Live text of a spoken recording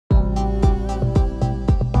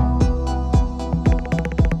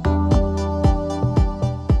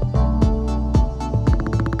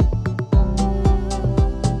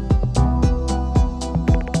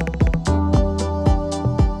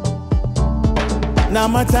Now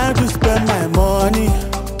my time to spend my money.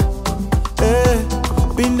 Hey,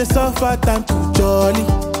 been the suffer time to jolly.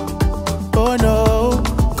 Oh no,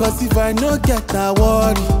 cause if I no get a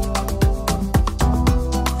worry,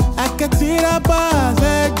 I can see the bars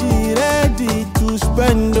ready to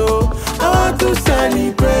spend. Oh, I want to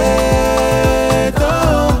celebrate.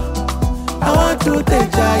 Oh, I want to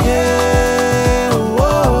take a yeah.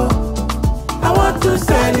 Oh, I want to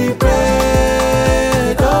celebrate.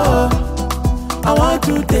 Oh, I want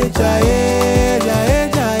to take a yeah.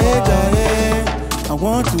 I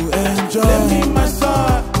want to enjoy. Let me my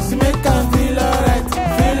song, so make I feel alright,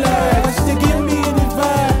 feel alright. She give me the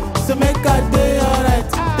vibe, so make I day alright,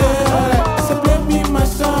 day alright. So play me my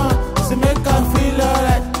song, so make I feel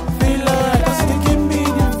alright, feel alright. She give me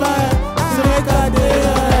the vibe, so make I day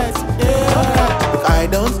alright, day alright. I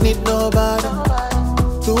don't need nobody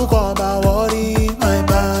to come and worry my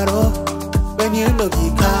battle. When you look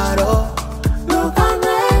at caro, look I'm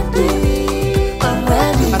ready,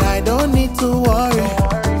 and I don't need to worry.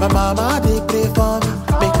 My mama they pray for me,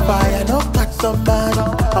 make fire no catch somebody.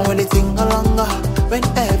 And when they sing along, when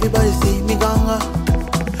everybody see me gone,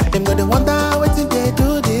 them gonna wonder what they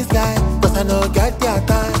do this guy, cause I know get their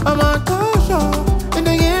time. I'm a show, and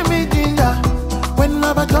they hear me ginger. When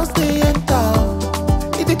love just stay in town,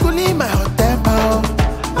 it cool in my hot tempo.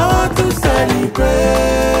 I want to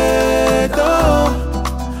celebrate, oh,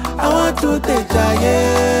 I want to take a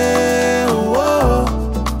yeah, oh,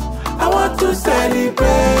 I want to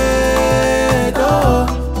celebrate, oh,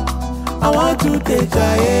 I want to take a yeah.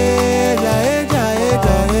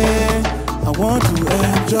 I want to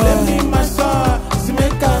enjoy. Let me my song, so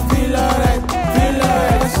make I feel alright, feel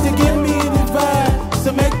alright. She give me the vibe,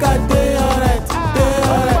 so make I day alright, day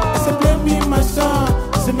alright. So play me my song,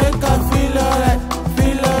 so make I feel alright,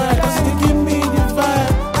 feel alright. She give me the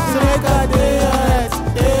vibe, so make I day alright,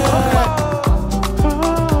 day alright.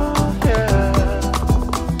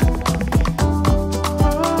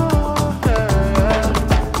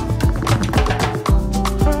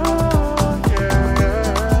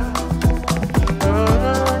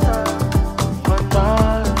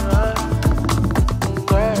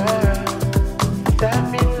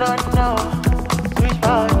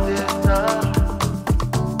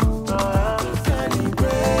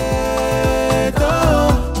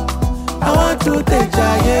 To take a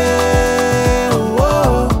yeah,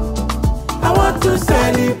 oh, I want to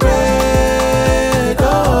celebrate,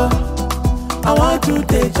 oh, I want to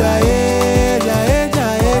take a yeah.